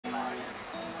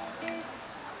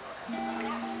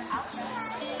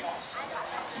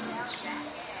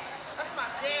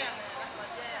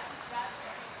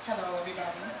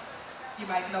You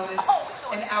might notice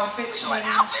an outfit change.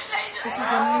 This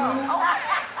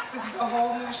is a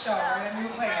whole new show, right? A new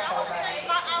class, everybody.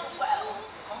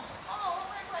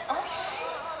 Okay.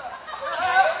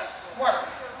 Work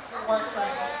for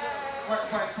me. Work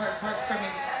for me.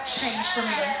 Change for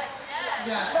me.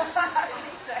 Yes.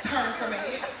 Turn for me.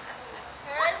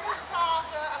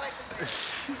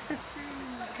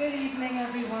 Good evening,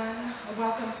 everyone.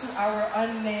 Welcome to our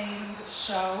unnamed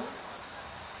show,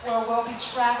 where we'll be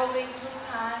traveling through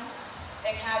time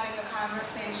and having a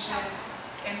conversation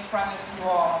in front of you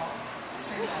all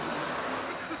together.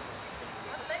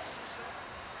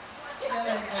 Your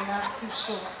legs are not too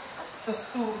short. The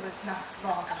stool is not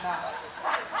long enough.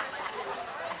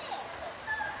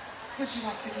 Would you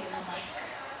like to get your mic?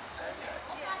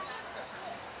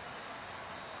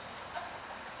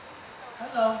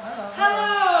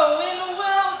 Hello, and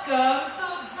welcome to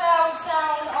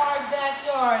Downtown Our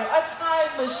Backyard, a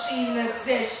time machine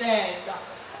edition.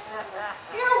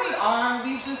 Here we are,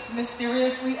 we just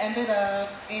mysteriously ended up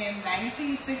in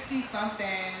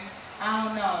 1960-something, I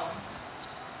don't know.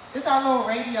 This is our little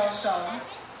radio show,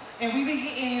 and we be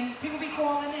getting, people be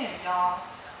calling in, y'all.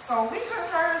 So we just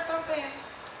heard something.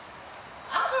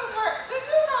 Did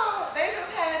you know they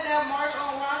just had that march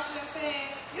on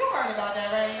Washington? You heard about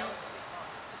that, right?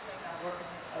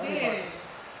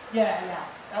 Yeah.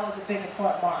 That was a big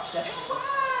important march, definitely. It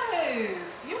was.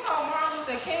 You know, Martin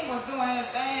Luther King was doing his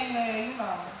thing there, you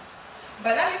know.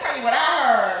 But let me tell you what I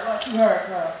heard. What you heard,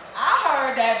 girl? I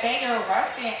heard that Baker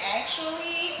Rustin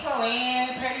actually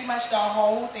planned pretty much the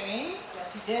whole thing.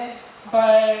 Yes, he did.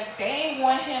 But they didn't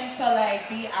want him to, like,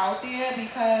 be out there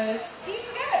because he's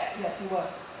gay. Yes, he was.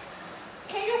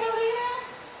 Can you believe that?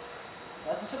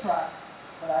 That's a surprise.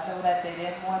 But I know that they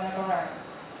didn't want him around.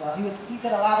 Well, he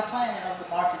did a lot of planning of the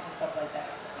marches and stuff like that.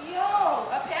 Yo,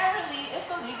 apparently it's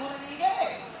illegal to be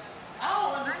gay. I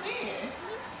don't understand.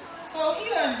 So he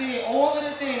done did all of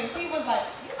the things. He was like,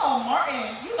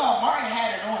 Martin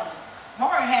had it on him.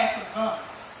 Martin had some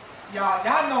guns. Y'all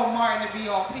know Martin to be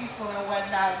all peaceful and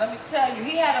whatnot. Let me tell you,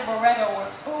 he had a Beretta or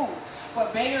two.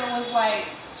 But Bader was like,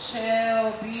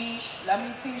 chill, let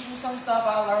me teach you some stuff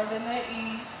I learned in the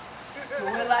East. Do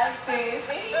it like this.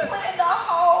 And he planned the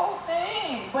whole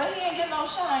thing. But he ain't get no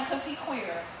shine because he queer.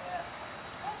 Yeah.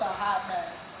 That's a hot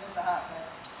mess. It's a hot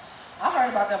mess. I heard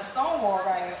about them Stonewall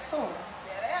riots too.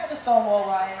 Yeah, they had the Stonewall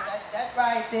riots. That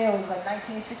riot there was like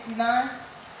 1969.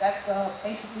 That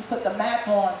basically put the map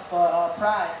on for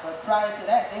Pride. But prior to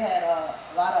that, they had a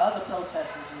lot of other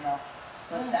protesters, you know.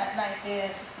 But that night there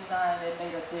in 69, it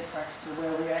made a difference to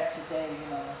where we're at today, you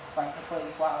know, fighting for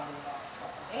equality and all that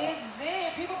stuff. It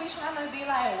did. People be trying to be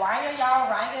like, why are y'all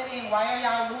rioting? Why are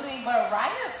y'all looting? But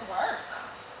riots work.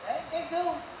 They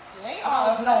do. They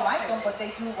are. We don't like them, but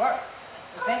they do work.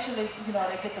 Eventually, you know,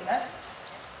 they get the message.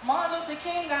 Martin Luther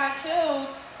King got killed,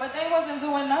 but they wasn't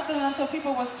doing nothing until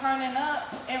people was turning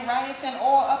up and rioting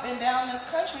all up and down this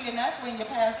country, and that's when you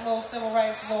pass little civil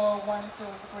rights law 1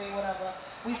 through 3, whatever.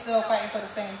 We still fighting for the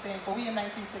same thing, but we in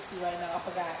 1960 right now, I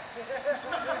forgot.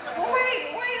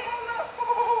 wait, hold up.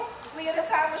 We in the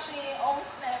time machine, oh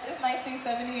snap, it's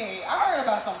 1978. I heard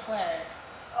about some flag.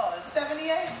 Oh, it's 78?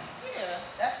 Yeah.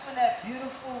 That's when that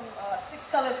beautiful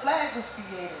 6-colored flag was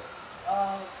created.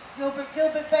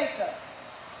 Gilbert Baker.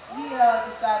 He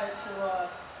decided to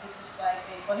get this flag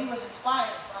made, but he was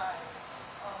inspired by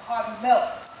Harvey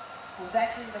Milk, who was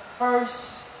actually the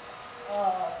first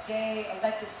gay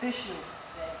elected official.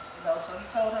 You know, so he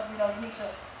told him, you know, you need to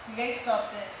create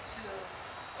something to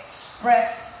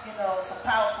express, you know, some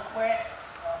powerful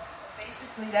queerness. You know?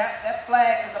 Basically, that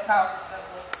flag is a powerful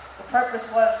symbol. The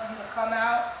purpose was for you to come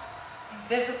out, be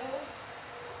visible,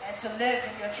 and to live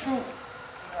in your truth.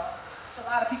 You know, so a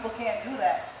lot of people can't do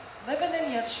that. Living in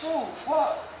your truth.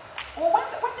 Well,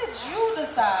 what did you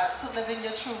decide to live in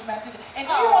your truth, Matthew? And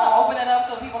do you want to open it up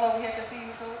so people over here can see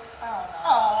you too? I don't know.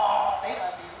 Oh, they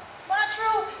love you. My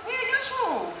truth? Yeah, your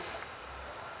truth.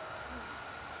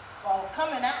 Well,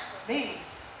 coming out for me,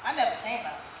 I never came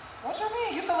out. What you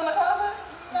mean? You still in the closet?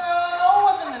 No, I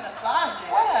wasn't in the closet.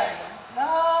 What? No,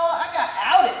 I got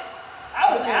outed.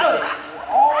 I was outed.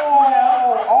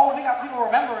 Oh, we got people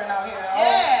remembering out here.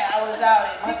 Yeah, I was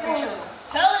outed. People was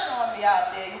telling on me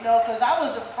out there, you know, because I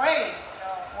was afraid.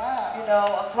 Wow. You know,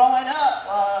 growing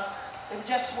up, it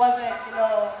just wasn't, you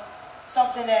know,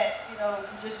 something that, you know,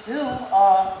 you just do.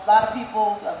 A lot of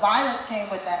people, violence came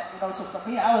with that, you know, so for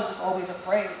me, I was just always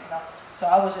afraid, you know, so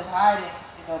I was just hiding,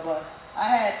 you know, but I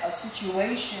had a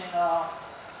situation,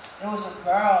 there was a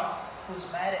girl who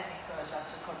was mad at me because I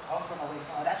took her girlfriend away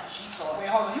from her. That's what she thought. Wait,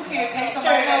 hold on, you can't take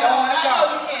somebody that don't want to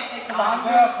go. You can't take somebody's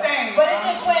girlfriend. But it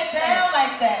just went down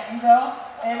like that, you know.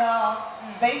 And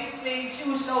basically, she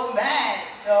was so mad,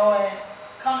 you know, and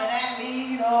coming at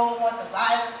me, you know, want the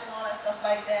violence and all that stuff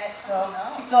like that. So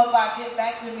she thought about getting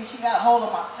back with me. She got a hold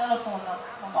of my telephone number.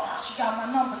 I don't know how she got my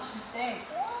number to this day.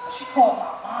 But she called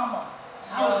my mama.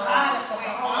 I was hiding from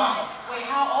my mama. Wait,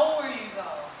 how old were you though?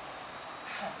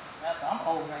 I don't remember. I'm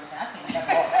old right now. I can't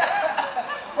remember.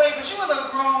 Wait, but you was a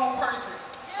grown person.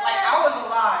 Yeah. Like I was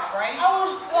alive, right?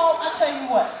 I tell you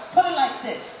what, put it like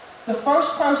this. The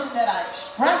first person that I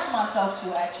expressed myself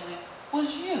to actually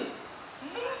was you.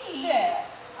 Me? Yeah.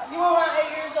 You were around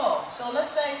 8 years old. So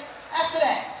let's say after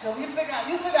that. So you figure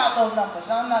out those numbers.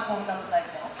 I'm not going with numbers like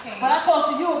that. Okay. But I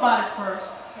talked to you about it first.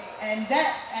 Okay. And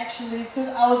that actually, because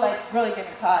I was like really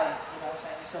getting tired, you know what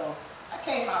I'm saying? So I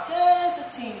came out just a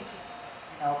teeny,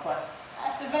 you know, but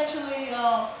after eventually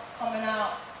coming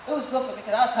out, it was good for me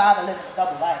because I was tired of living a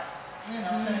double life. You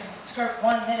know what I'm saying? Skirt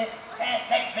 1 minute, pants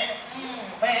next minute,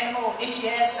 wearing them old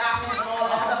itchy ass stockings and all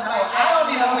that stuff like that. I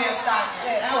don't even wear stockings.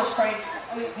 Yeah, that was crazy.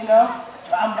 You know?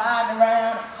 I'm riding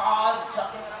around in cars and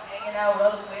ducking when I'm hanging out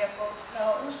with other queer folks. You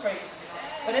know, it was crazy. You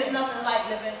know? But it's nothing like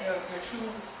living your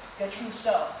true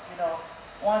self. You know,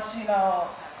 once you know,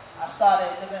 I started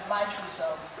living my true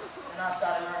self, and I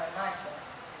started learning myself.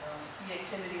 You know,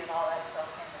 creativity and all that stuff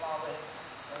came along with it.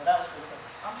 So that was pretty cool.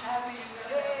 I'm happy you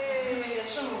got the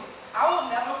truth. I will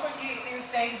never forget this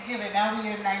Thanksgiving. Now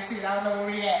we in 19. I don't know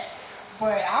where we at,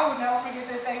 but I will never forget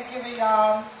this Thanksgiving,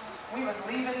 y'all. We was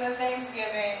leaving the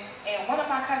Thanksgiving, and one of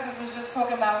my cousins was just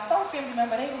talking about some family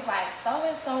member. They was like, so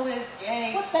and so is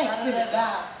gay. What Thanksgiving,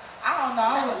 God? I don't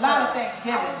know. There was a lot of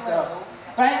Thanksgivings, though.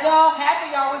 Right, y'all? Half of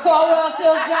y'all was Caldwell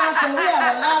Sills Johnson. We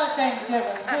have a lot of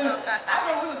Thanksgivings. I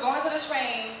remember we was going to the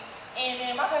train, and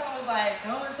then my cousin was like,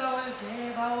 so and so is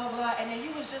gay, blah blah blah, and then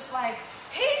you was just like,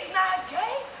 he's not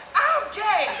gay, I'm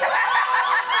gay.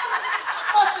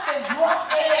 Must have been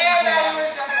drunk. And everybody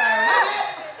was just like,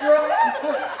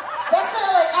 that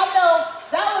sounded like, I know,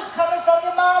 that was coming from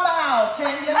your mama's house,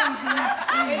 can you?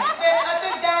 And I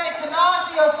think down in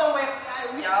Canarsie or somewhere,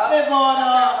 we live on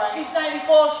East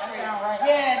 94th Street. Right.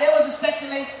 Yeah, there was a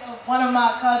speculation of one of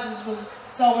my cousins was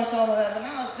so-and-so, and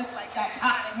I was just like got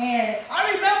tired of hearing it.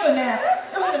 I remember now,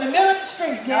 it was in the middle of the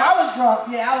street. Yeah, I was drunk.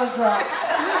 Yeah, I was drunk.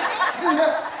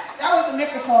 That was the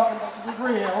liquor talking, but it was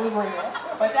real, it was real.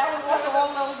 But that was also all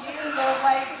those years of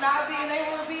like not being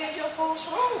able to be in your full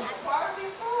truth, part of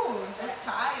your food, just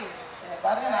tired. Yeah,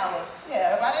 by then I was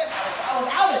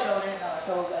out it though then,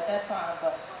 so at that time,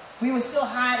 but we were still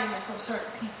hiding it from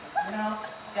certain people, you know?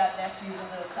 We got nephews and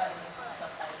little cousins and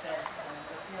stuff like that.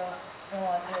 You know, don't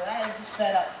want to do it. I was just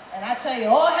fed up. And I tell you,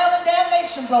 all hell and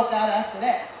damnation broke out after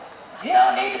that. You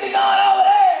don't need to be going over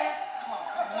there.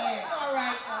 Oh, man. All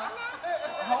right.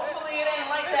 Hopefully it ain't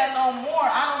like that no more.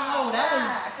 I don't know. That was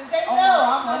because they know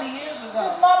I'm 20 years ago.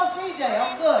 It's Mama CJ.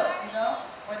 I'm good, you know?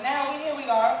 But now here we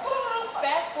are.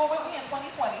 Fast forward, we in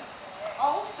 2020.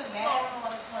 Oh, snap.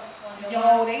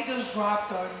 Yo, they just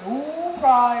dropped a new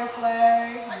pride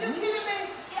flag. Are you kidding me?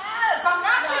 Yes, I'm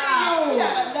not kidding you. You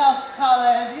got enough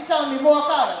colors. You telling me more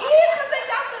colors? Yeah, because they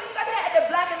had the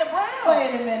black and the brown.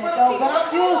 Wait a minute, though, but I'm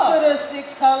used to the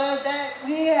 6 colors that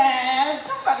we have.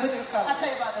 Talk about the 6 colors. I'll tell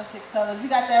you about those 6 colors. We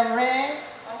got that red,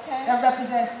 okay, that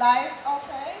represents life.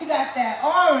 Okay. We got that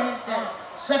orange that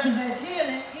represents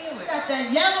healing. We got that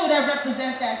yellow that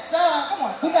represents that sun. Come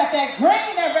on, son. We got that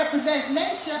green that represents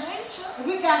nature. And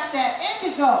we got that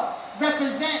indigo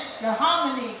represents the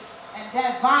harmony, and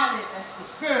that violet that's the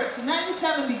spirit. So now you're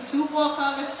telling me 2 more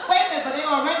colors? Wait a minute, but they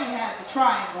already have the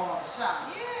triangle on the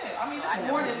side. Yeah, I mean it's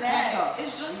more than that.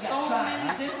 It's just so many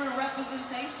different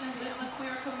representations in the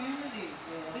queer community.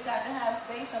 Yeah. We got to have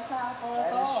space and pride for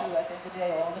us all. That is true. At the end of the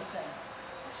day, all the same.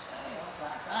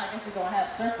 I guess we're going to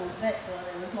have circles next, so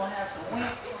we're going to have some wings.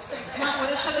 Well,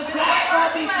 it should have been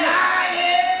flying.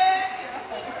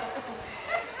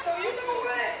 So you know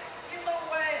what?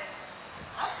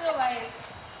 I feel like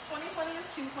 2020 is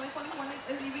cute, 2021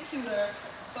 is even cuter,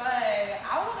 but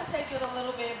I want to take it a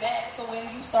little bit back to when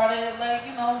you started, like,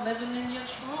 you know, living in your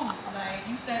truth. Like,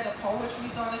 you said the poetry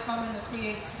started coming, the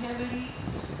creativity.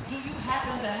 Do you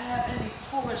happen to have any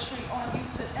poetry on you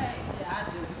today? Yeah, I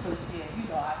do, because, yeah, you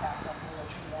know I got some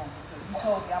poetry on me, because you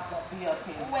told me I'm going to be up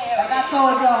here. Well, like I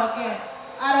told y'all again,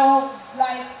 I don't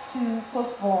like to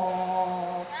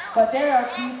perform, but there are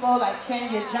people like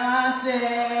Kenya Johnson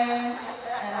and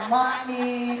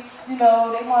Amani, you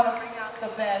know, they want to bring out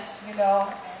the best, you know,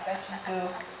 and that you do.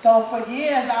 So for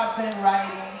years I've been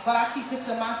writing, but I keep it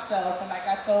to myself, and like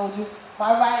I told you,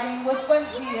 my writing was for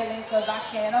healing because I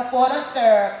can't afford a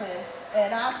therapist,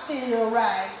 and I still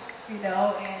write, you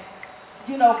know, and,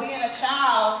 you know, being a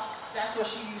child, that's what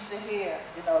she used to hear,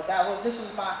 you know, this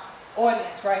was my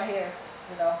audience right here,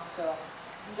 you know. So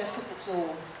you just took the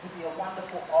tool to be a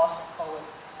wonderful, awesome poet.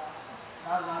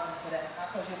 And I love you for that.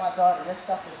 Not because you're my daughter. Your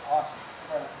stuff is awesome.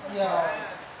 Yo,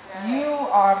 you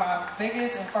are my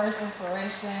biggest and first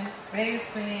inspiration, biggest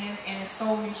fan, and it's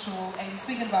so mutual. And you're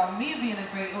speaking about me being a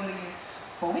great audience,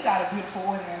 but we got a beautiful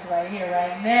audience right here,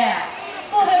 right now.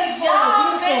 Because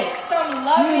y'all make some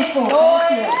loving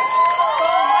noise.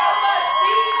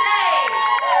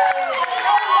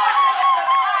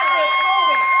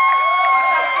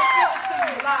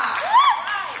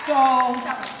 So,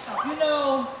 you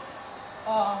know,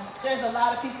 there's a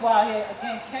lot of people out here,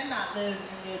 again, cannot live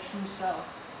in their true self.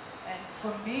 And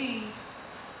for me,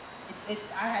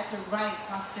 I had to write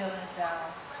my feelings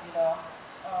down, you know,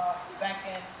 back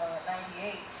in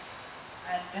 98.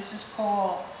 And this is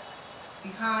called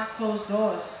Behind Closed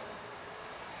Doors.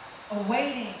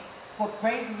 Awaiting for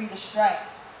bravery to strike.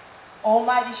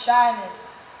 Almighty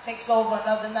shyness takes over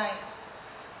another night.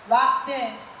 Locked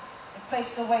in and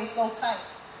placed away so tight.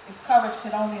 If courage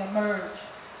could only emerge,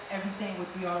 everything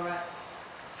would be alright.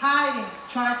 Hiding,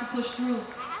 trying to push through.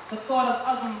 The thought of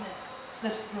ugliness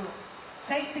slips through.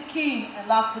 Take the key and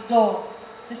lock the door.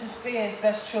 This is fear's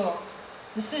best chore.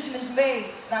 Decision is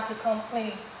made not to come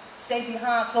clean. Stay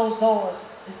behind closed doors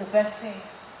is the best scene.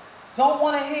 Don't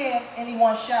want to hear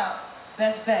anyone shout.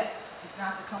 Best bet is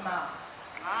not to come out.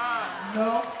 You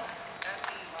know?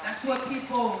 That's what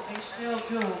people, they still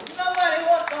do. You know why they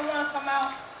don't want to come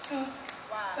out too?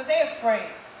 Because they're afraid.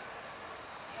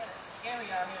 Yeah, it's scary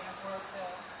out here in this world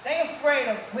still. They're afraid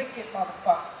of wicked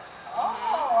motherfuckers.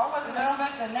 Oh, I wasn't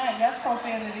expecting that. That's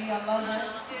profanity. I love it.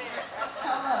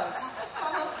 Tell us.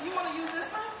 You want to use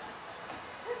this one?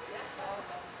 Yes, sir.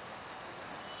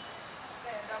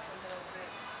 Stand up a little bit.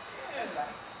 Yeah, it's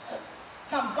like,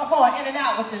 Come on, in and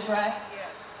out with this, right? yeah.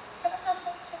 Can I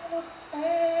say something?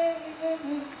 Hey.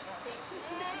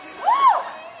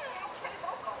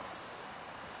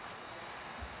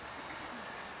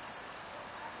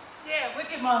 Yeah,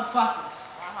 wicked motherfuckers.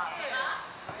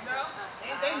 You know?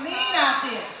 They mean out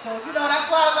there. So, you know, that's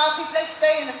why a lot of people, they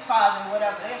stay in the closet or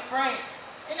whatever. They're afraid.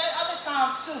 And then other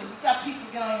times, too, you got people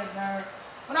get on your nerve.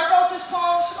 When I wrote this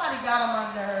poem, somebody got on my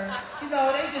nerve. You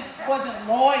know, they just wasn't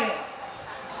loyal.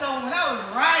 So when I was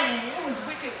writing, it was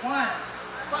wicked one.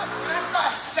 But when I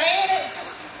started saying it, it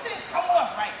just didn't come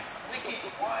off right. Wicked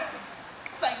one.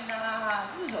 It's like, nah,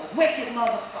 you's a wicked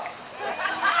motherfucker.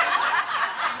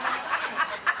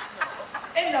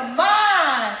 In the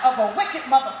mind of a wicked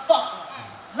motherfucker,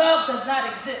 love does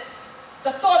not exist.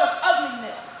 The thought of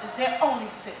ugliness is their only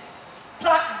fix.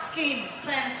 Plotting, scheming,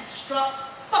 planning to destruct,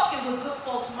 fucking with good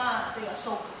folks' minds, they are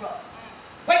so corrupt.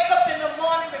 Wake up in the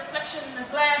morning, reflection in the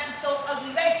glass is so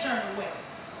ugly, they turn away.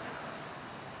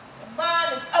 The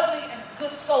mind is ugly and the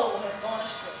good soul has gone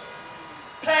astray.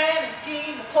 Plan and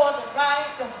scheme to cause a riot,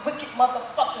 the wicked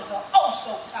motherfuckers are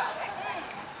also tired.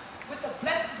 With the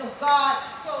blessings of God's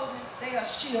clothing, they are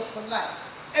shields for life.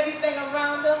 Everything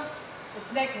around them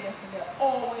is negative and they're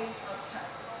always uptight.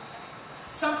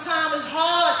 Sometimes it's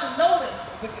hard to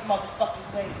notice a wicked motherfucker's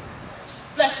ways.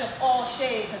 Flesh of all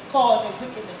shades has caused their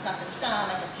wickedness not to shine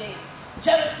like a jade.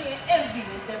 Jealousy and envy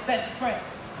is their best friend.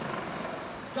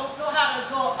 Don't know how to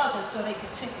adore others, so they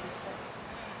continue to say,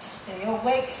 stay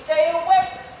awake,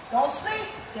 don't sleep.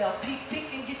 They'll peek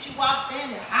and get you while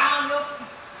standing high on your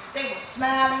feet. They will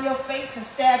smile in your face and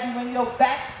stab you in your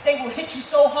back. They will hit you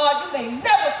so hard you may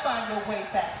never find your way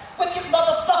back. Wicked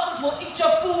motherfuckers will eat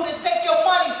your food and take your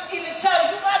money, even tell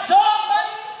you my dog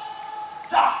money.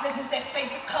 Darkness is their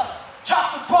favorite color.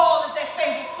 Chocolate ball is their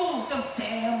favorite food. Them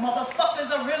damn motherfuckers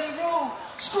are really rude.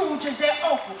 Scrooge is their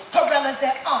uncle. Corella's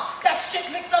their aunt. That shit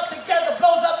mixed up together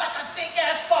blows up like a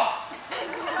stink-ass fart.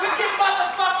 Wicked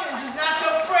motherfuckers is not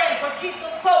your friend, but keep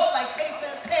them close like paper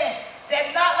and pen.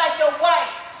 They're not like your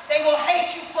wife. They will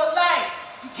hate you for life.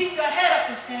 You keep your head up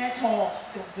and stand tall.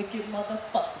 The wicked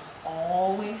motherfuckers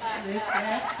always slip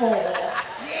and fall.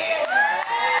 Yeah.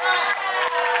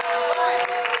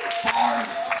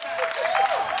 Bars.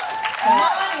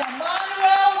 Amani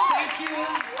O, thank you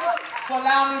for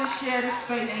allowing me to share this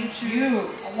space with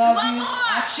you. I love you.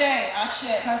 Ashe.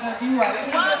 Because of you, I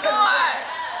can't. One more.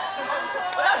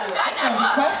 What else you got now?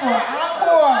 Request for an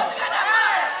encore.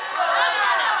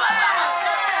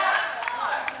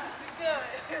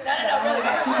 No, really. Be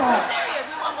serious.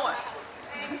 We want more.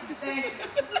 Thank you.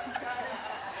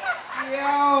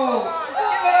 Yo,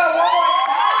 give it up one more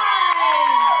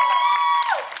time.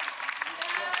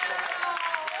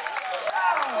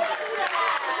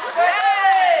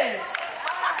 Yes.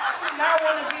 I do not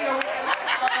want to be a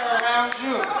motherfucker around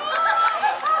you.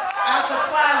 Out the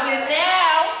closet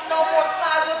now. No more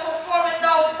closet performing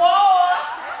no more.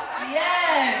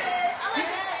 Yes. I like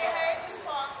to say, hey, this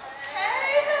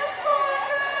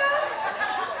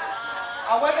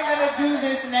gotta do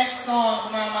this next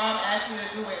song. My mom asked me to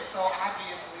do it, so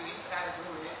obviously I gotta do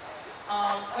it.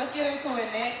 Let's get into it,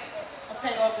 Nick. I'll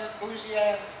take off this bougie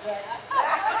ass jacket.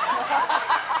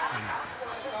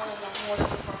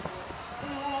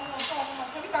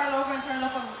 Can we start it over and turn it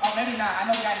up? Oh, maybe not. I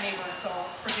know we got neighbors, so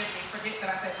forgive me. Forget that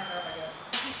I said turn it up, I guess.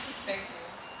 Thank you.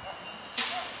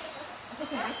 It's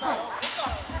okay. Let's go. Let's go.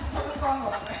 Let's start the song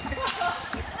over.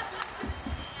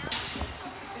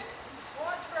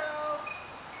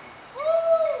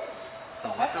 So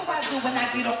what do I do when I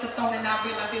get off the throne and I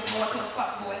realize there's more to the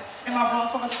fuckboy? Am I wrong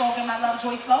for a song in my love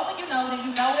joy flow? And you know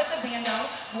that the bando.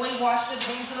 Boy wash the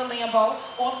dreams of the Lambo.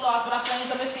 All stars, but I flames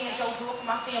up with banjo. Do it for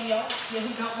my fam, yo. Yeah, who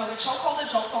don't know it? Choke hold the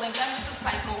joke, so they done it's a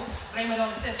cycle. Blame it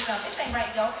on the system. It ain't right,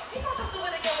 yo. You don't just do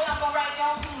it again when I'm gonna write,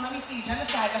 yo. Let me see,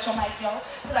 genocide, got your mic, yo.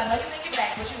 Cause I know you think you're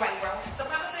back, but you right, bro. So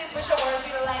promises with your words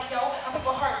be the like, yo. I'm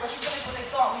people hurt, but you finish when they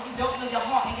start. When you don't know your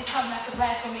heart and your tongue that's the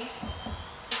blasphemy.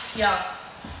 Yo.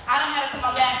 I done had it to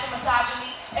my last of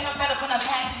misogyny, and I'm fed up when I'm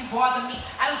passing, you bother me.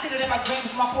 I done seen it in my dreams,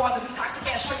 my father be toxic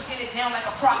ass tricks, hit it down like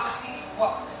a prophecy.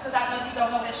 Whoa, cause I know you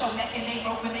don't know that your neck and they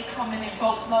rope and they coming in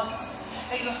both months.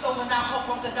 They done stolen our hope,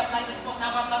 roped it up like the smoke,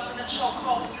 now I'm lost in the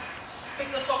chokehold. Pick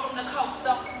the soul from the coast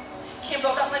up. Can't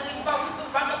build up like we supposed to.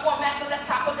 Run up on master, let's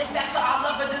top of it faster. I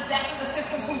love a disaster, the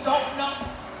systems who don't know.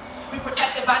 We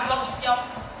protected by ghosts, yo.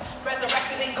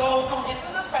 Resurrected in gold, don't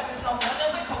answer this presence, no wonder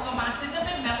with cocoa, mine,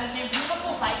 cinnamon, melanin,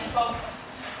 beautiful lifeboats.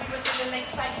 We were still in a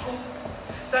cycle.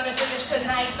 Done and finished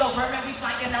tonight, though Birdman be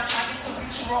flying, I'm trying to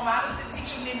reach you role models to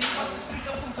teach you, then you must speak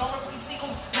up who don't repeat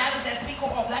sequel. Matters that speak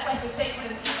on black life is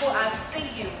sacred and equal. I see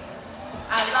you,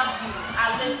 I love you,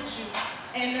 I lift you.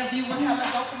 And the view was coming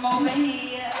go from over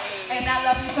here. And I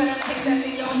love you for the things that's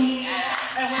in your head.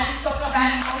 And when we talk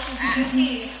about emotions, you can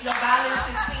hear your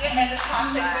violence is fear and it's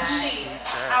toxic machine.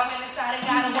 I went inside and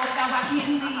got to work out, I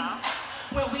can't leave.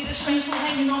 When we the strength from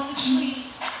hanging off the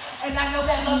trees. And I know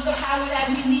that love's the power that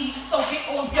we need. So get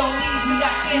off your knees, we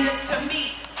got standards to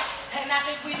meet. And I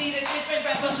think we need a different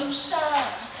revolution.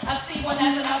 I see one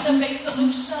as another base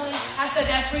solution. I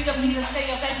said that freedom need a stay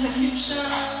of execution.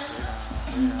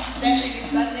 That shit is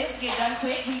bloodless, get done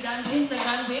quick, we done with the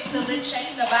gun whip, the lit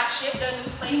chain, the box ship, the new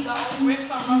slave, go rip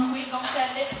some run quick, gon'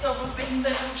 sell it, the Rubik's,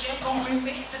 the new gym, gon' rip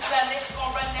it, to sell it,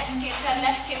 gon' run that, can't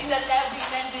tell that, we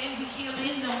landing, we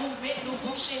healing, the movement, new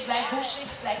bullshit, like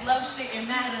love shit, it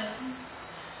matters.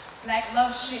 Like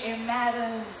love shit, it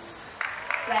matters.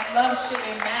 Like love shit,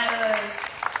 it matters.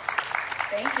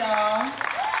 Thank y'all.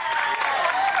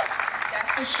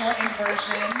 The shortened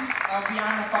version of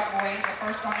Beyond the Fuckboy, the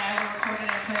first song I ever recorded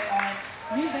and put on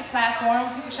music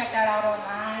platforms. You can check that out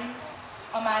online.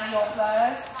 Amani O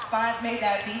plus. Fabnyc made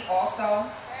that beat also.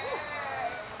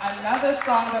 Another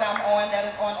song that I'm on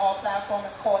that is on all platforms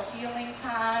is called Healing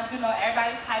Time. You know,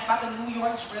 everybody's hyped about the New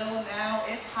York drill now.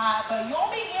 It's hot, but you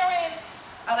won't be hearing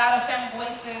a lot of femme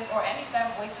voices or any femme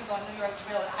voices on New York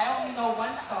drill. I only know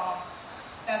one song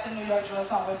that's a New York drill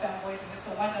song with femme voices. It's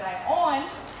the one that I'm on.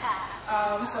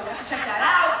 So you should check that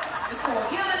out. It's called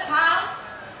Healing Time.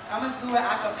 I'm gonna do it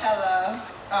a cappella,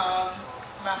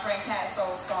 my friend Cat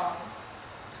Soul's song.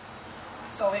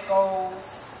 So it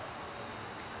goes,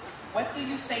 what do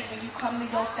you say when you come to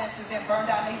your senses and burn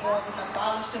down their walls and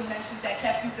abolish dimensions that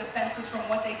kept you defenses from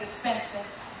what they dispensing?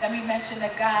 Let me mention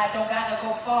the God, don't gotta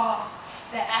go far.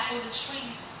 The apple, the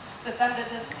tree, the thunder,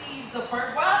 the seeds, the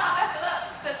bird. Well, I messed it up.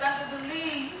 The thunder, the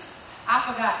leaves. I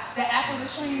forgot. The apple, the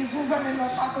trees, we running on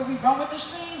top of, we run with the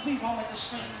streams, we run with the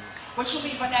streams. What you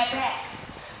mean run that back?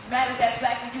 Matters that's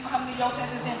black when you come to your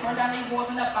senses and burn down their walls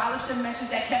and abolish dimensions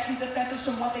that kept you defensive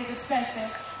from what they dispensing.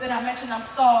 Then I mentioned I'm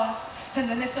stars,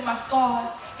 tenderness in my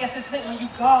scars. Guess it's lit when you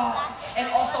guard, and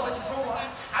also it's raw.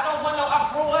 I don't want no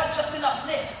uproar, just an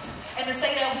uplift. And to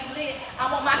say that we lit,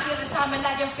 I'm on my healing time and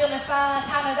I am feeling fine.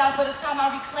 Count it out for the time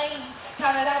I reclaim.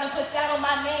 Count it out and put that on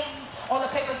my name. All the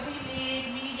papers we live,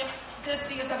 me, good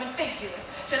see 7 figures.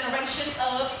 Generations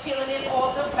of healing in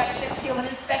all directions, healing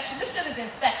infection. This shit is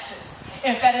infectious.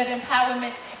 Embedded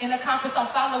empowerment in the compass I'm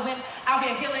following. Out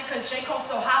here healing cause J. Cole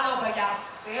still hollow, but y'all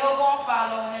still gon'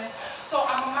 follow him. So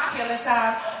I'm on my healing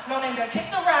time. No name that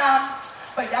kicked around,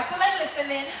 but y'all still ain't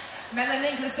listening.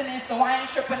 Melanin glistening, so I ain't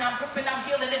tripping, I'm gripping, I'm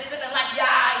healing. It's feeling like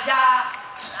yeah.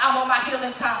 I'm on my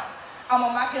healing time. I'm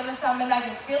on my healing time and I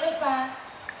am feeling fine.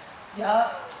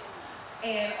 Yup.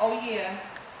 And oh yeah.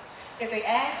 If they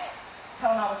ask,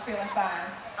 tell them I was feeling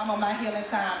fine. I'm on my healing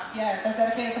time. Yes, that's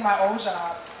dedicated to my old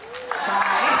job.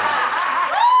 Bye.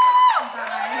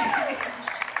 Bye.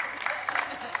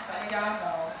 Some of y'all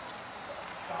know.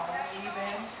 Don't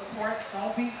even support,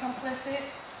 don't be complicit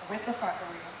with the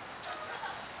fuckery.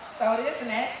 So this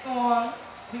next song,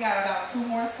 we got about 2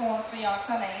 more songs for y'all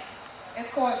tonight. It's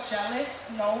called Jealous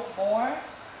No More.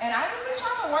 And I just been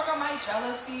trying to work on my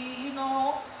jealousy, you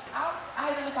know. I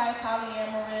identify as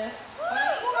polyamorous.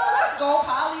 But, you know, let's go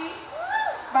poly.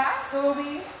 But I still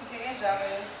be getting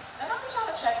jealous. And I'm just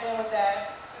trying to check in with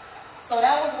that. So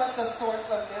that was what the source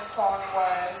of this song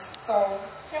was. So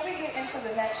can we get into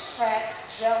the next track,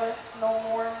 Jealous No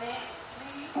More, Nick,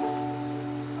 please?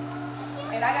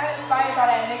 And I got inspired by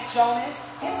that Nick Jonas.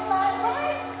 It's my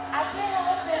right, I can't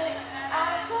help it.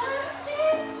 I just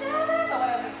get jealous. Or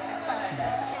whatever he said, something like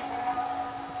that.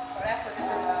 So that's what this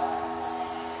is about.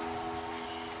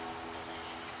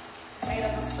 Made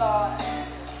up of stars.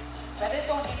 Read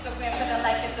it on Instagram, feeling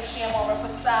like it's a sham or a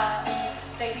facade.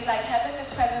 They be like, heaven is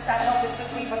presence, I don't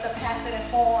disagree, but the past it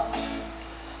informs.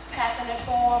 Passing in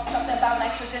form, something about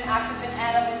nitrogen, oxygen,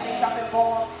 atom, and they dropping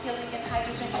bombs. Helium,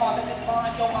 hydrogen, carbon is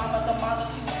bond. Yo mama, the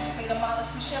molecules made a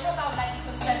molecule. We share about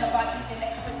 90% of our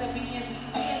DNA with the beings we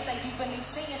say we believe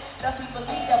seeing. Thus we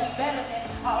believe that we better than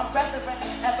are irrelevant,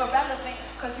 ever relevant.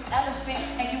 Cause you elephant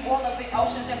and you all of it.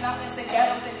 Oceans and mountains and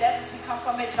ghettos and deserts. We come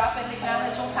from it, dropping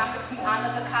acknowledge on topics. We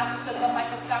honor the cosmic to the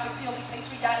microscopic, purely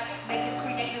patriotic. Native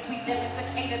creators, we live in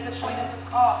Decatur, Detroit, and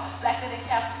Dakar. Blacker than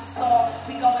capsules to star.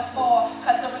 We going for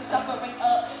cuts are suffering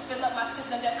up, fill up my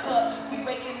sibling their cup. We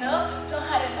waking up, don't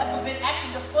have enough of it.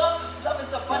 Action to fuck. Love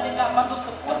is abundant, got bundles to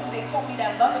force. They told me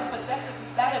that love is possessive. We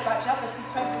flattered by jealousy,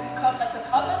 pray to be cuffed like the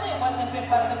covenant wasn't been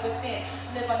buzzing within.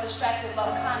 Live undistracted,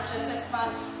 love conscious. It's my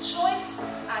choice.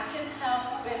 I can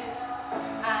help it.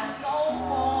 I don't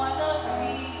wanna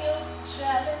feel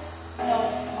jealous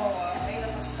no more. Made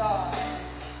up of stars.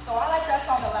 So I like that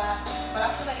song a lot, but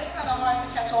I feel like it's kind of hard to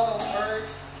catch all those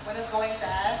words when it's going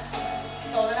fast.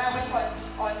 So then I went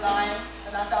online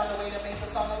and I found a way to make the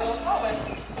song a little slower.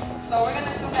 So we're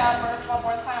gonna do that verse one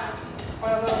more time,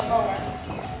 but a little slower.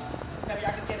 So maybe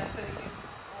I can get into these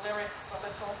lyrics a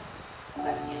little.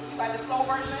 Let's get you got the slow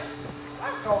version.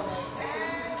 Let's go, Nick.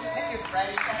 Nick is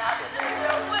ready.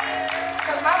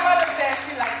 Because my mother said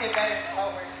she liked it better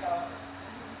slower, so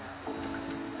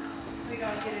we're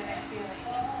gonna get in that feeling.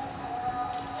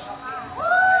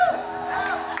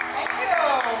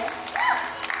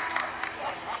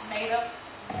 Thank you.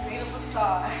 Made up a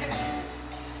star.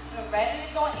 Read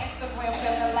it on Instagram,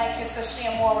 feeling like it's a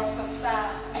sham or a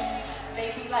facade.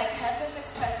 They be like, heaven is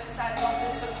presence, I don't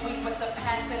disagree, but the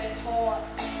past it informs.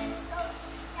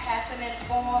 Passing in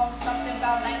form, something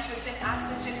about nitrogen,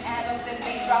 oxygen, atoms, and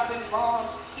they dropping bombs.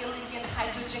 Helium,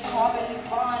 hydrogen, carbon is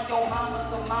bond. Yo mama,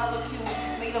 the molecules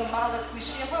made of mollusks. We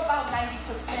share about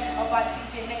 90% of our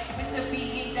DNA with the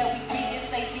beings that we be and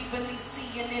say we believe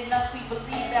seeing in us. We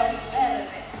believe that we better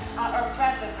than our earth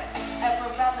brethren, ever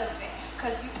relevant.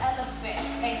 Cause you elephant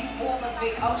and you all of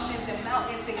it. Oceans and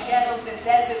mountains and ghettos and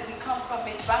deserts. We come from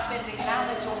it, dropping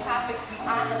acknowledge on topics. We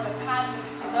honor the cosmic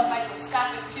to the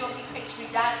microscopic, purely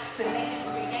patriotic. To native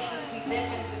creators, we live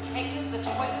in Decatur,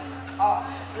 Detroit, and Dakar.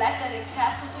 Blacker than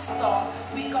capsules to star.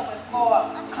 We going for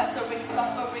cluttering,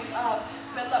 suffering up.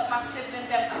 Fill up my sibling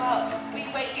their cup.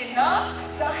 We waking up,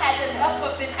 don't have enough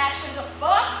of an action to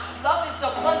fuck. Love is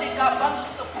abundant, got bundles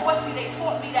to force. See, they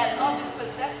taught me that love is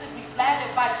possessive. We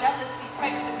flattered by jealousy,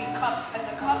 pray to be cuffed. And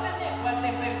the covenant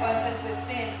wasn't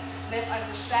within. Live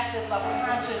undistracted, love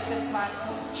conscious. It's my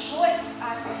choice.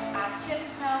 I can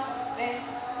help it.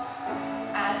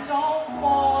 I don't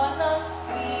wanna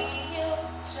feel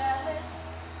jealous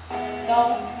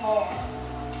no more.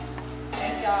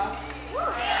 Thank y'all.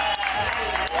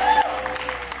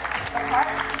 The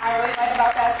part I really like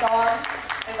about that song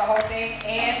is the whole thing,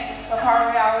 and the part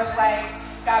where I was like,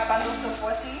 got bundles to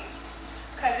foresee,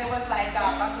 because it was like,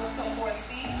 got bundles to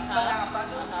foresee, but got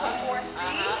bundles to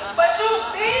foresee. But you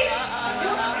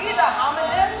see the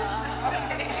homonyms?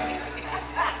 Okay.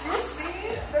 You see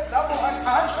the double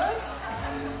entendres?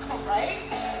 Right?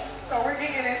 So we're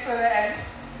getting into the end.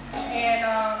 And I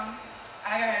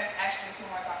got actually 2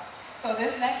 more songs. So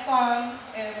this next song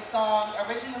is a song,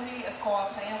 originally it's called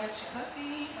Playing With Your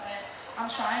Pussy, but I'm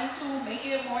trying to make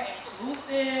it more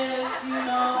inclusive, you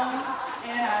know,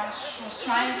 and I was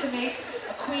trying to make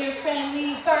a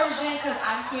queer-friendly version, because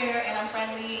I'm queer and I'm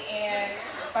friendly,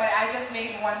 but I just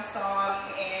made one song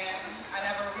and I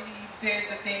never really did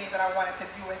the things that I wanted to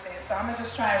do with it. So I'm gonna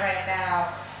just try right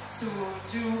now to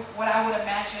do what I would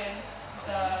imagine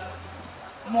the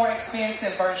more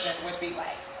expansive version would be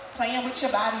like. Playing with your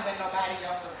body when nobody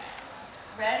else around.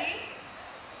 Ready?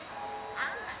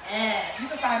 And you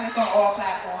can find this on all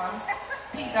platforms.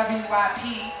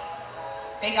 PWYP.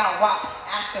 They got WAP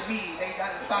after me. They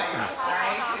got inspired,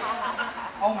 alright?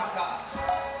 Oh my God.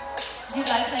 You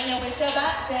like playing with your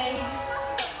body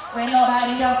when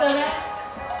nobody else around.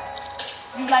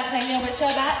 You like playing with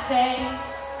your body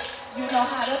You know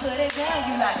how to put it down.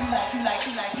 You like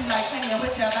playing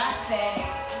with your body.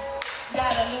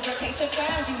 Gotta lubricate your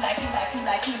crown. You like playing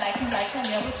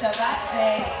with your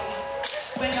body.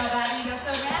 When nobody else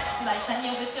around, you like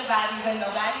playing with your body. When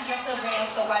nobody else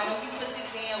around, so I know you put it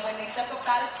down when they step up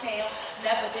out of town.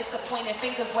 Never disappointed,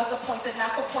 fingers was appointed,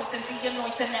 not for points and the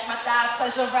anointing at my thighs.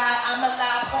 Pleasure ride, I'm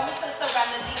alive. Call me Cliss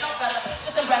Serenity, no fella,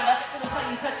 just umbrella. Cause I'm telling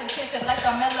you, touching chances like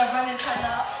a Mella running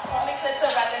tunnel. Call me Cliss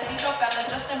Serenity, no fella,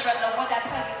 just umbrella. What I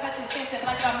tell you, touching chances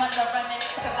like a Mella running.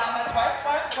 Cause I'm a work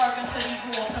until these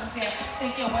rules come down.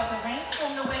 Think it was a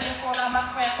rainstorm, the wind and fall on my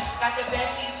friend. Got the bed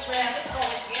sheets trimmed, it's going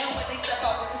down when they step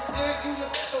up with the skirt. You look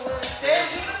at the word,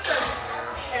 there's you the pleasure.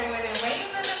 And when it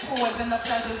rains and it pours and the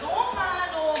pleasure's all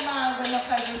mine, when the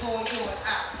pleasure's all yours.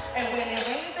 And when it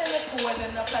rains and it pours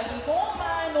and the pleasure's all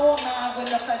mine, when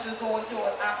the pleasure's all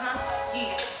yours.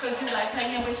 Yeah, cause you like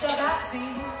playing with your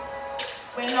body.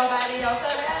 When nobody else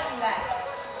around you like.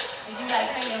 And you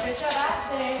like playing with your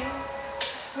body.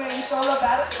 When it's all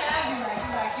about a time, you like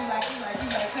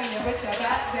playing with your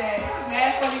body. It's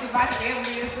mad funny because my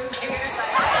family is just here. It's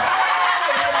like,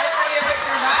 you like playing with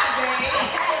your body.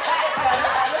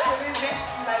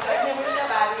 Like playing with your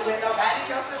body when nobody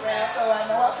else around. So I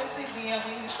know I can see me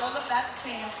when you stroll up that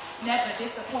town. Never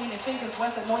disappointed, fingers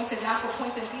was anointed, not for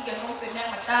pointing the anointed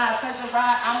at my thighs. Pleasure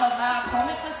ride, I'm alive. Call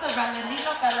me Cliss Serenity,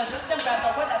 no fella, just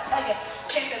umbrella. What I tell you,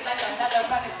 changes like another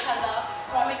running teller.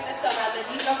 Call me Cliss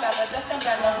Serenity, no fella, just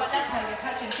umbrella. What I tell you,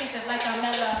 touching changes like a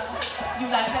Mella. You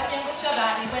like playing with your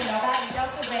body when nobody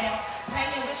else around.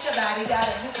 Playing with your body,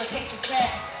 gotta lubricate your crown.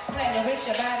 Playing with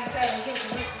your body, telling you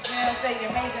with the jam. Say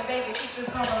amazing, baby, keep this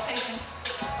on rotation.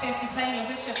 Since you playing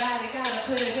with your body, gotta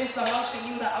put it in slow motion.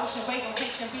 You the ocean, wave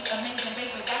rotation, be amazing,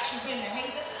 baby, got you in the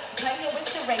hazing. Playing with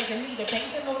your razor, need a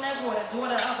basin on that water,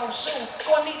 daughter of Oshun.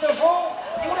 Gonna need the room,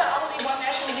 you the only one that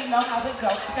truly know how it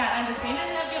go. Got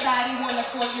understanding of your body, wanna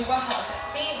call you a hoe.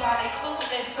 Meanwhile, they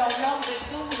clueless, don't know to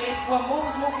do this. What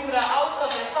moves move you to O, so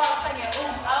they start playing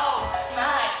ooh, oh,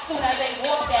 my. Soon as they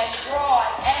walk that broad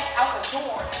ass out the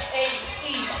door.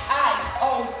 A-E-I-O-U.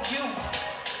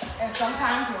 And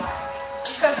sometimes why?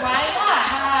 Cause why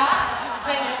not?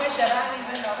 Playing with your body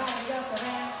when nobody else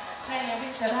around. Playing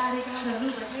with your body, gotta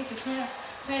lubricate your crown.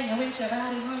 Playing with your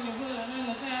body when you're willing in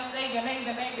the town. Stay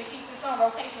amazing, baby, keep this on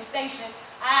rotation station.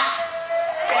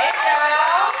 Thank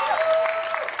y'all.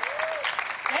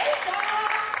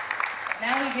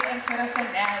 Now we get into the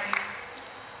finale.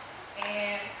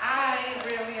 And I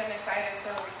really am excited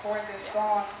to record this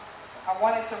song. I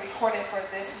wanted to record it for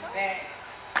this event.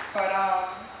 But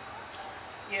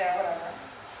yeah, whatever.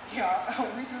 Yeah,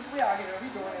 we out here, we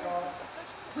doing it all.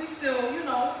 We still, you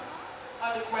know,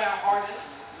 underground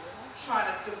artists, trying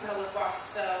to develop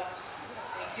ourselves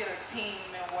and get a team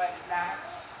and whatnot.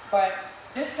 But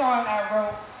this song I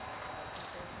wrote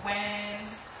when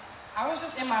I was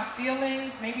just in my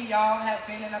feelings. Maybe y'all have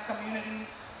been in a community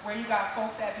where you got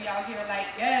folks that be out here like,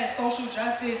 yes, social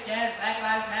justice, yes, Black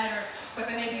Lives Matter, but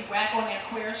then they be whack on their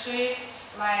queer shit.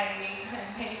 Like,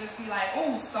 and they just be like,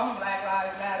 oh, some Black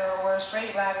Lives Matter, or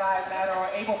straight Black Lives Matter, or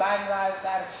able-bodied lives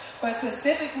matter. But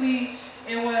specifically,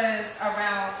 it was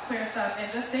around queer stuff,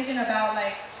 and just thinking about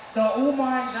like the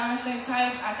Umar Johnson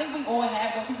types. I think we all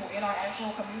have those people in our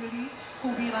actual community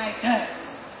who be like,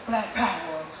 yes, Black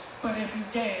power, but if you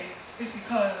gay, it's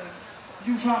because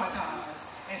you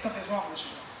traumatized and something's wrong with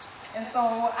you. And so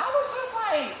I was just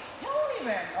like, you don't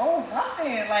even know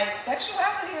nothing. Like,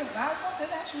 sexuality is not something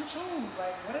that you choose.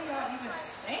 Like, what are y'all even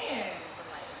saying?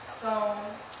 So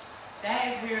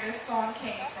that is where this song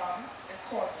came from. It's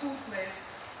called Toothless.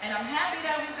 And I'm happy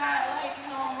that we got, like, you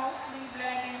know, mostly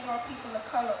Black and or people of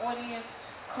color audience,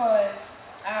 because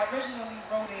I originally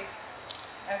wrote it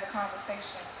as a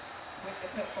conversation with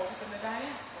the folks in the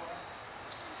diaspora.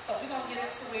 So we're going to get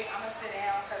into it. I'm going to sit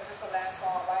down because it's the last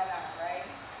song. Why not, right?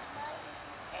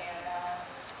 And,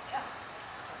 yeah.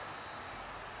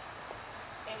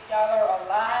 If y'all are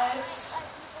alive,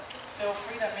 feel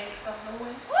free to make some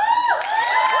noise.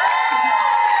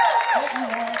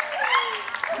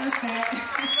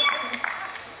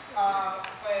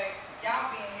 But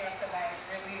y'all being here tonight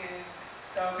really is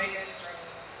the biggest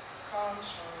dream come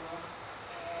true.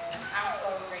 And I'm so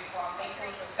grateful. I'm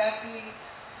thankful for Ceci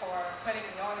for putting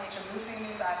me on, introducing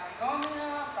me to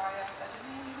Antígona. I'm sorry I said your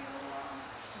name, maybe a little wrong.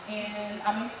 And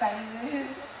I'm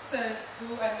excited to do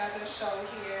another show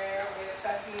here with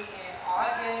Ceci in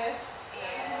August.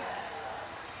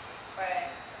 But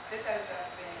this has just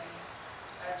been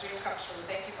a dream come true.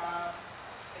 Thank you, Mom.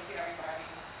 Thank you, everybody.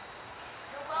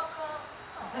 You're welcome.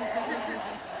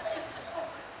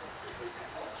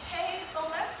 Okay, so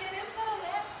let's get into the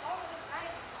last song of the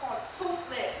night. It's called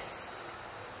Toothless.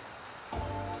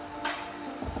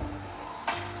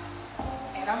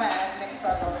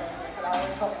 started over anyway, because I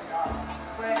always told y'all.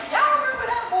 But y'all remember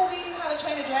that movie, How to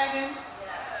Train a Dragon?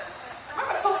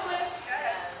 Remember Toothless?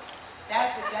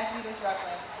 That's exactly this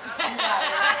reference. You got it.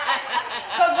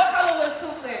 Because what color was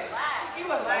Toothless? He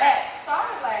was black. So I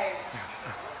was like,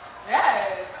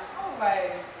 yes. I was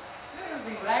like, niggas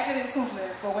be blacker than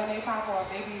Toothless, but when they pop off,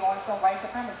 they be on some white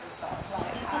supremacist stuff.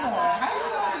 Like, come on, how you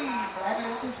gonna be blacker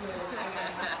than Toothless and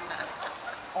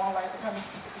on white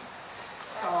supremacy?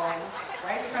 So,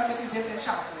 white supremacy dipped in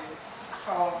chocolate.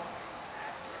 So,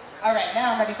 all right,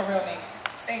 now I'm ready for real name.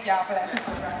 Thank y'all for that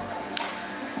Toothless reference. I appreciate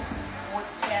you. With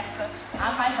disaster,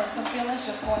 I might hurt some feelings,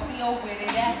 just gonna deal with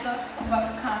it after. Fuck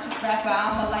a conscious rapper,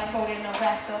 I'm a lifeboat in a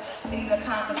rafter. Need a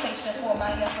conversation for my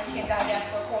African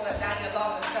diaspora, call a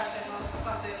dialogue discussion or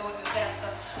something or disaster.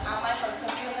 I might hurt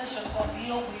some feelings, just gonna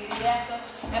deal with it after.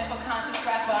 And for conscious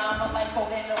rapper, I'm a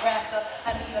lifeboat in a rafter.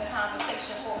 I need a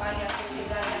conversation for my African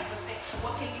diaspora.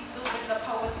 What can you do when the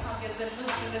poet's tongue is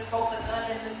loose and it's both a gun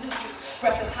and the nooses?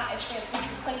 Rappers hot and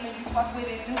translucent, claiming you fuck with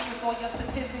it, deuces. All your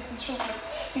statistics be truthless.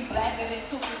 Be blacker than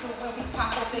toothless, but when we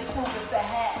pop off, they clueless to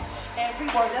have. Every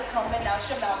word that's coming out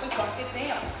your mouth is gonna get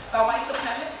down. By white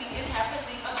supremacy and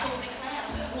happily a clothing clown.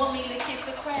 Want me to kiss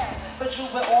the crowd, but you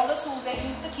with all the tools they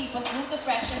used to keep us new to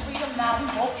fashion freedom. Now we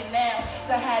woken now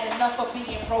to had enough of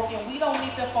being broken. We don't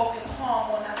need to focus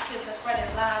harm on our siblings,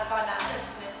 spreading lies by not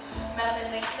listening.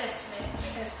 Melanin glistening,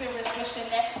 and spirits wishing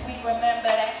that we remember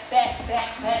that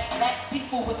black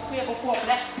people was queer before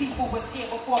black people was here,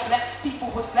 before black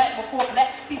people was black, before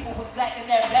black people was black, and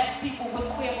that black people was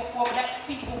queer before black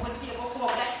people was here, before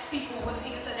black people was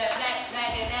here. So that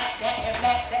black and that.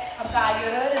 I'm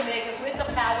tired of the niggas with the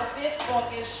power fist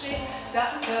talking shit.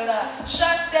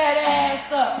 Shut that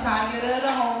ass up. Tired of the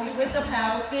homies with the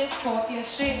power fist talking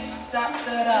shit. Shut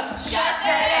that ass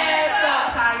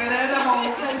up. Tired of the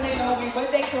homies cause they know me,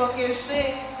 but they talking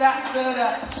shit.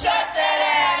 Shut that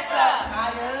ass up.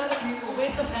 Tired of the people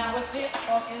with the power fist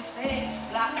talking shit.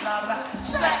 Blah blah blah.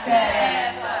 Shut that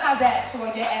ass up. How's that for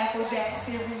your Applejack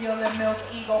cereal and milk?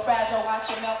 Ego fragile, watch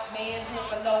your milk man hit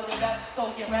below the belt. So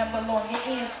you rap along your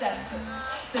ancestors.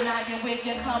 Denying where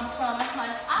you come from, hun.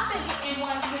 I've been getting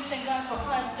ones switching guns for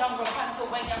puns. Young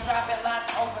Rapunzel, way I'm dropping lines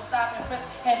over stopping press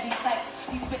heavy sights.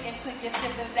 You spitting to your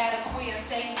siblings that are queer,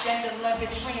 same gender, love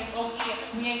it, trans. Oh yeah,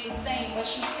 we ain't the same, but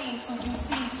you seem to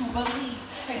believe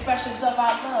expressions of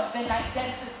our love and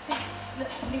identity.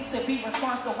 Need to be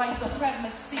responsive to white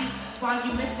supremacy. While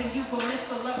you missing, you will miss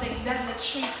a love they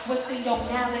zealotry. What's in your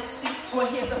galaxy?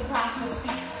 Well, here's a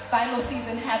prophecy. Final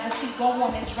season, have a seat, go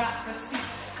on and drop receipt.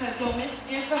 Cause your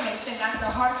misinformation got the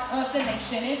heart of the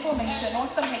nation. Information on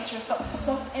some hatred,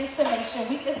 so information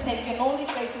we is taking all these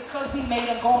spaces cause we made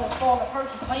them go and fall apart.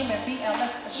 You claiming BLM,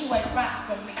 but you ain't right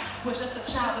for me. Was just a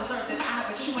child deserved an eye,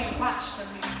 but you ain't watch for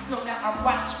me. No, now I'm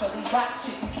watchfully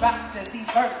watching you drop disease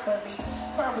virtually.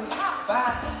 Hurry hop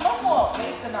by, no more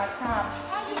wasting our time.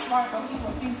 How you smart but you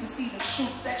refuse to see the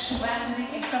truth? Sexuality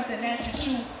ain't something that you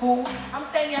choose, fool. I'm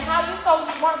saying how you so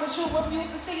smart but you refuse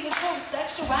to see the truth?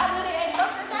 Sexuality ain't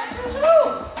something that you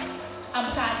choose. I'm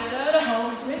tired of the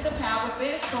homies with the power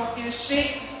fist talking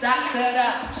shit. Shut that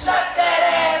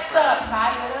ass up.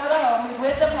 Tired of the homies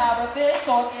with the power fist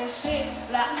talking shit.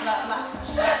 Blah blah blah.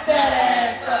 Shut that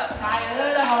ass up. Tired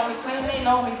of the homies claim they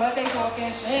know me but they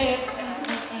talking shit.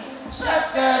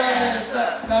 Shut that ass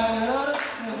up. Tired of the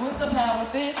homies with the power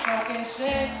fist talking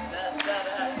shit.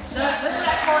 Let's do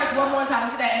that chorus one more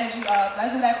time. Let's get that energy up.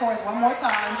 Let's do that chorus one more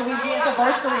time so we get into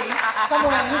verse 3.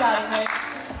 Come on, you got it, man.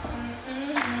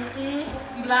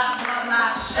 Blah, blah,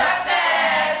 blah. Shut that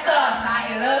ass up.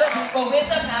 Tired of the people with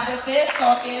the power fist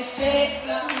talking shit.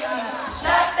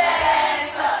 Shut that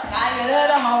ass up. Tired of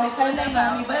the homies claim they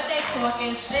know me but they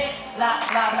talking shit. Blah,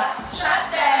 blah, blah.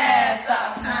 Shut that ass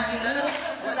up. I'm tired.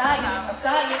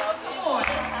 Come on.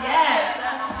 Yes.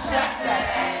 Shut that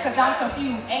ass. Cause I'm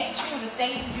confused. Ain't you the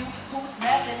same you who's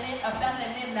melanin, a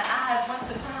felon in the eyes?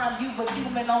 Once a time you was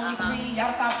human, only 3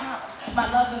 out of 5 pounds. My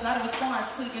love is not a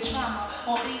response to your trauma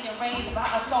or being raised by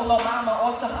a solo mama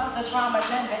or some other drama.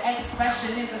 Gender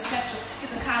expression is essential.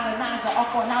 Get the colonizer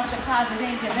up on out your closet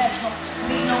in your bedroom.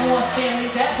 Need no more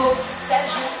family devil. Set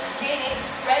you, get it,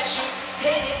 read you,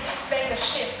 hit it, make a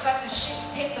shift, cut the shit,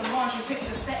 hit the laundry, pick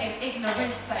the set and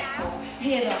ignorance cycle.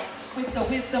 Hit them with the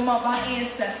wisdom of our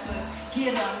ancestors.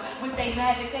 Get them with their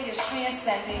magic, they is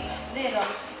transcending. Lit them,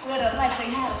 glitter like they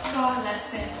had a star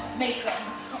lesson. Make them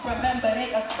remember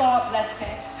they a star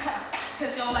blessing.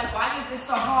 Cause you're like, why is this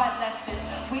a hard lesson?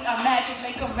 We imagine magic,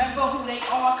 make them remember who they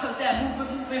are, cause that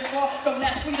movement moving forward from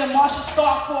that freedom march should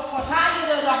start forth. For tired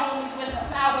of the homies with the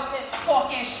power fist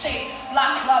talking shit,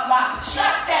 blah, blah, blah,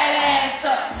 shut that ass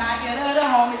up. Tired of the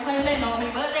homies claiming they know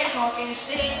me, but they talking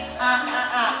shit,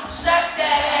 shut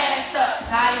that ass up.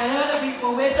 Tired of the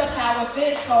people with the power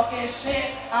fist talking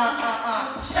shit,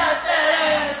 shut that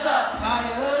ass up.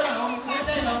 Tired of the homies claiming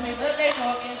they know me, but they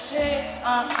talking shit,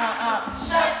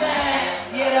 shut that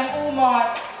ass. Yeah, them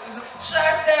Umar. Shut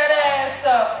that ass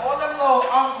up. All them little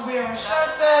unk wearing.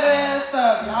 Shut that ass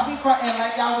up. Y'all be frontin'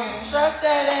 like y'all wearing. Shut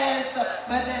that ass up.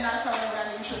 But then I turn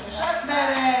around and you should shut that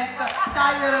ass up.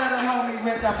 Tired of the homies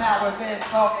with the power fist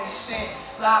talking shit.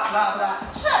 Blah, blah, blah.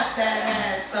 Shut that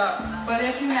ass up. But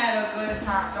if you had a good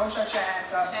time, don't shut your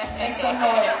ass up. Make some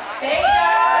noise. Thank you.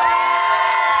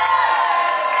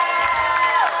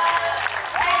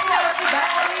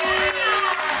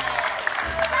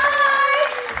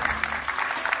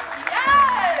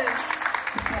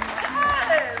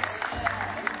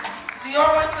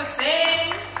 Dior wants to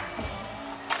sing.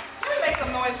 Can we make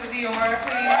some noise for Dior,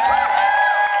 please? You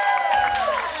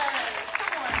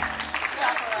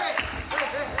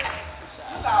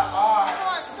got bars.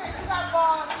 You got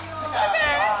bars. You got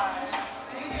bars.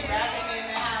 You be rapping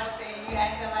in the house and you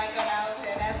acting like a mouse,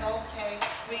 and that's okay.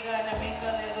 We gonna make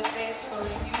a little space for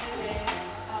you today.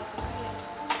 How to say it?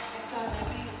 It's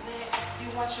gonna be lit. You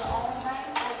want your own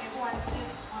mic or you want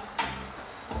this one?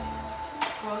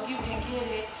 Well, you can get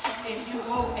it. If you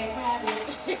go and grab it,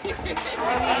 I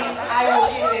mean, I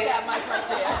will get it.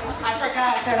 I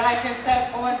forgot that I can step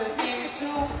on the stage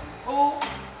too. Ooh,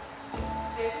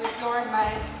 this is your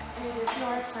mic. It is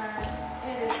your turn.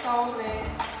 It is so lit.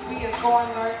 We is going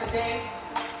to learn today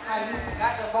how you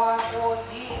got the bars all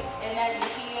year, and now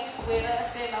you're here with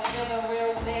us, and I'm feeling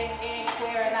real lit and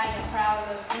queer, and I am proud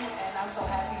of you, and I'm so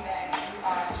happy that you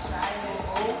are shining.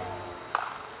 Ooh.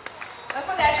 Let's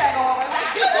put that track over.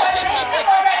 You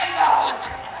already know.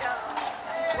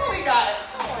 Who we got?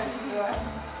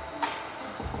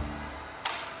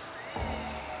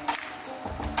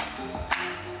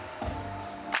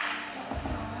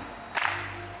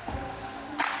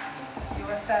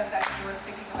 Dior says that you were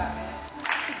thinking about it.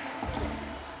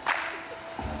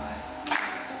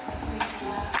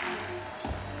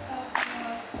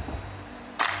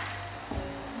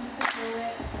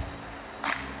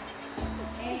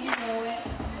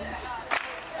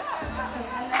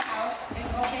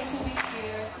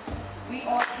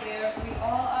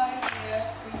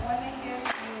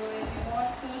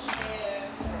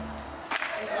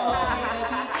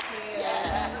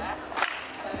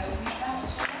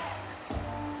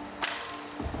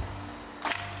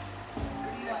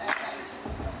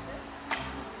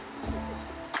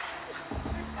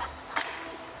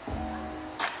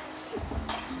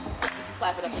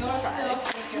 Clap it up and try it.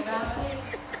 Thinking about it.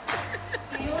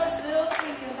 So you're still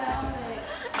thinking about it.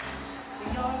 So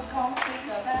you're gonna think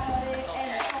about it, and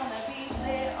it's gonna be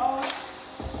lit. Oh,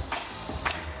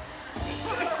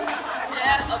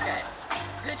 Yeah, okay.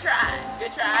 Good try.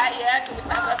 Good try. Yeah, can we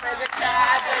clap it up for a good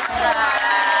try? Good try.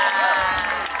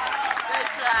 Good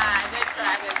try. Good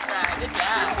try. Good try. Good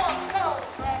job.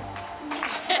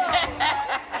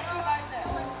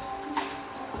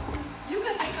 You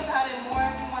can think about it more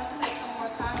if you want to take some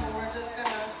more time, but we're just gonna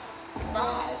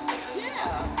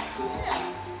Yeah.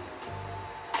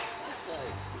 That's good.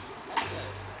 That's good.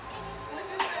 What did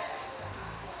you say?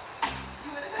 You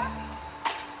would have got me.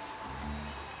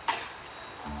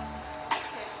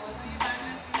 Okay, well, do you mind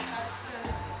if you start to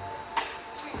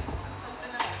tweet to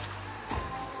something else?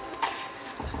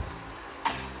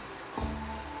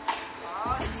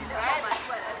 She's on my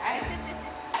sweater.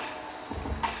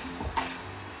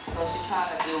 So she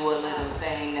trying to do a little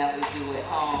thing that we do at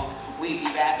home. We be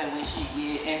rapping when she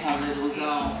get in her little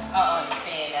zone. I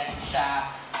understand that you shy,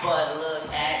 but look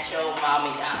at your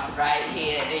mommy, I'm right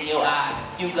here in your eye.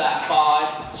 You got bars,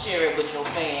 share it with your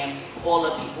fam. All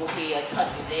the people here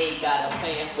touch it, they got a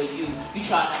plan for you. You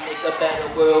trying to make a better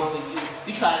world for you.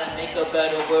 You trying to make a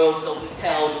better world, so we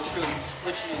tell the truth.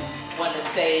 What you want to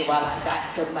say while I got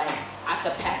the mic, I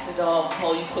could pass it off,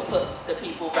 or you could put the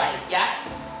people right, yeah?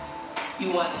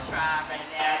 You want to try right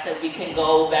now so we can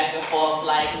go back and forth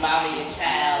like mommy and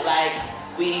child, like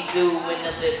we do in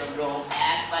the living room.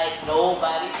 Act like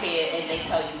nobody's here and they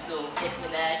tell you soon,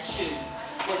 looking at you,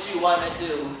 what you want to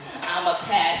do. I'ma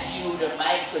pass you the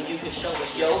mic so you can show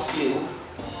us your view.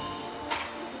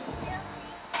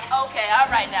 Okay, all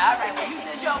right now, all right. Well, you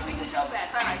did your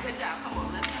best. All right, good job. Come on,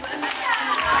 let's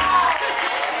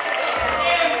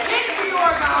And big Dior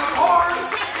got bars.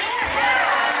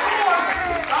 Come on,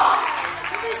 stop.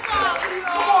 Give me some, Dior.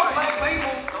 Come on, Black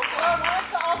Label. Go for it.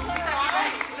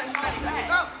 Go ahead.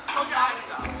 Go. Close your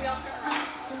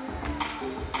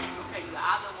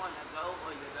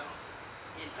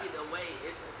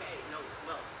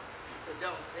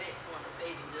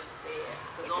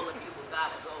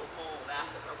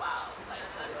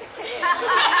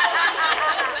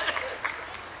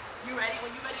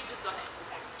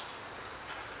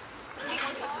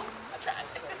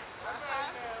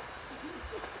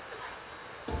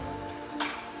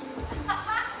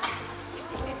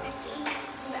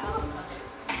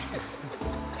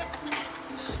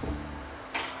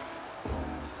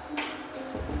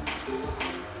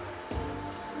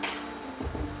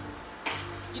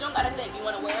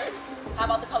want a word? How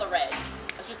about the color red?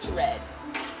 Let's just do red.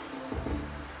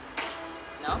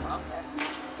 No? Okay.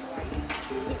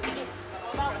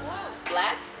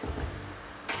 Black?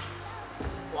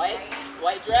 White?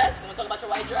 White dress? You want to talk about your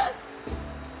white dress?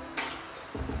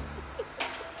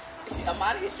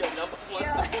 Amani is your number one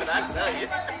fan, I tell you.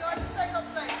 You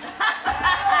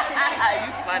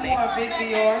funny. Come on, Big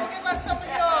Dior.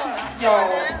 Yo,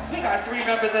 we got 3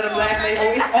 members of the Black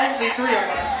Label. It's only 3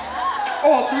 of us.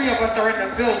 All 3 of us are in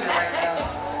the building right now.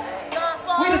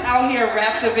 We just out here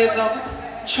raptivism,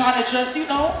 trying to just, you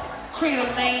know, create a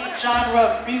main genre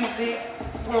of music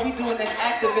where we doing this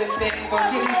activist thing, but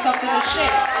give you something to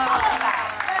share.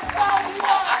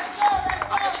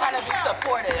 I'm just trying to be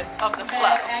supportive of the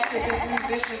flow. Activist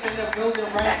musicians in the building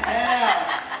right now.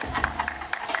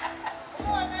 Come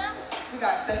on now. We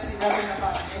got Ceci rubbing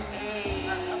about it.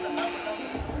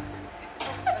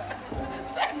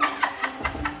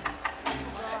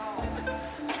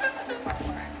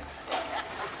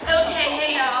 Okay,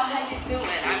 hey y'all, how you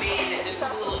doing? I mean, this is a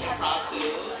little impromptu.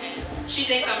 She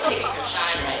thinks I'm taking her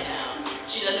shine right now.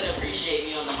 She doesn't appreciate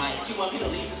me on the mic. She wants me to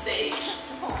leave the stage.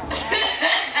 I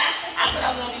thought I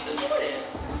was gonna be supportive.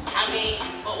 I mean,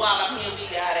 but while I'm here, we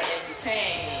gotta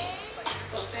entertain.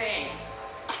 So sing.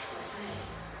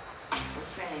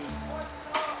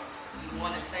 You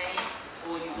wanna sing,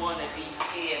 or you wanna be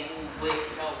scared, move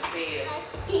with no fear?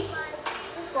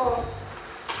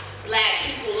 Black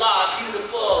people are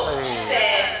beautiful. She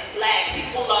said, black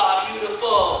people are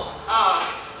beautiful.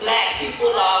 Black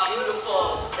people are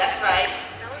beautiful. That's right.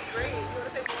 That was great. You want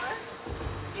to say more?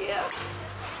 Yeah.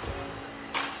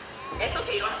 It's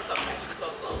okay, you don't have to talk fast, you can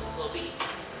talk slow, slow beat.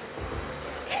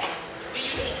 It's okay. Do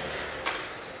you think?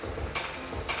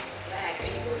 Black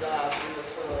people are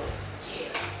beautiful.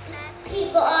 Yeah. Black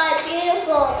people are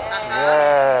beautiful.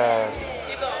 Yes.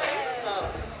 Keep going.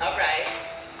 Alright.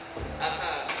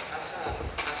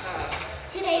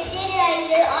 Today dinner I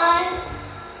did on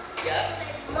Yep.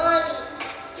 mommy.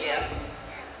 Yeah.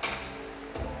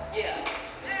 Yeah.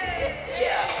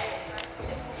 Yeah.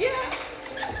 Yeah.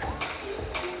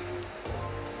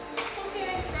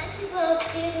 Black people are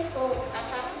beautiful.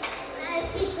 Black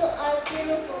people are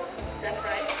beautiful. That's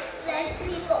right. Black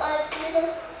people are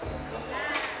beautiful. Come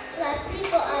on. Black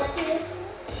people are beautiful.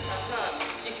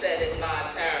 She said it's my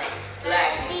turn.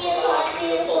 Black people are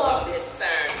beautiful. I'm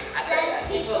concerned. I said black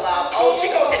people are. Oh, she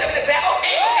gonna hit him in the back.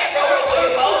 Okay, bro.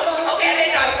 Okay, I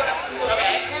didn't know.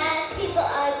 Okay. Black people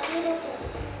are beautiful.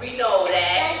 We know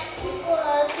that. Black people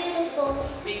are beautiful.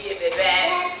 We give it back.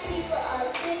 Black people are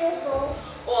beautiful.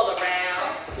 All around.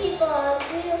 Black people are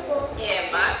beautiful. In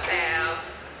my town.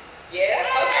 Yeah?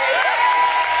 Okay.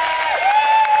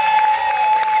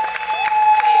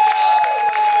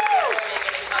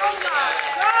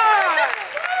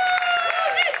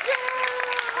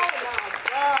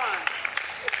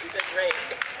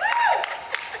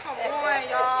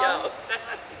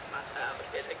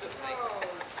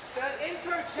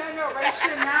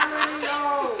 Intergenerationality,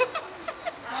 though.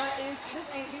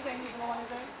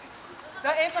 The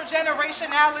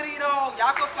intergenerationality, though.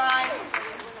 Y'all can find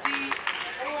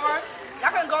or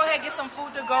y'all can go ahead and get some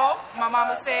food to go. My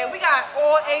mama said we got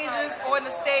all ages on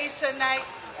the stage tonight.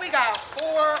 We got 4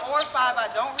 or 5, I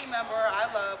don't remember.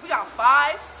 We got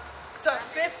 5 to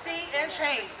 50 and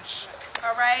change.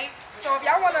 All right. So if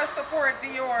y'all want to support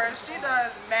Dior, she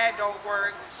does mad dope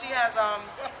work. She has a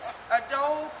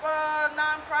dope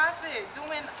non-profit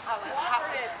doing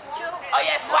Oh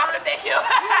yes, cooperative, thank you.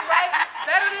 right?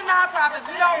 Better than non-profits.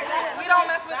 We don't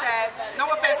mess with that. No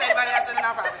offense to anybody that's in a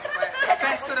non-profit, but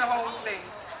offense to the whole thing.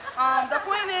 The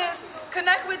point is,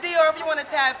 connect with Dior if you want to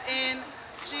tap in.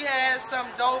 She has some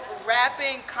dope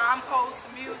rapping, compost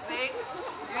music.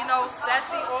 You know,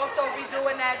 Ceci also be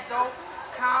doing that dope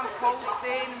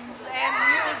composting and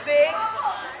music.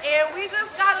 And we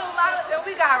just got a lot of, and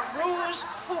we got Rouge,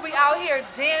 who be out here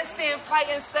dancing,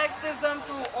 fighting sexism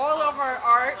through all of her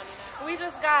art. We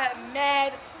just got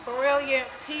mad, brilliant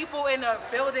people in the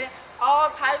building, all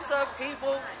types of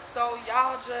people. So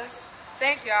y'all just,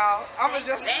 thank y'all. I'm going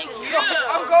going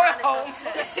home.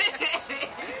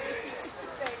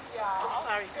 Thank y'all.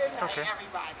 Sorry. It's okay.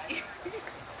 Everybody.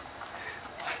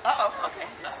 Uh-oh, okay.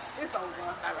 It's over.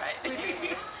 All right.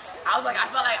 I was like, I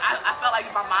felt like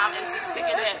my mom instincts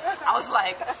kicking in. I was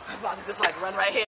like, I'm about to just like run right here.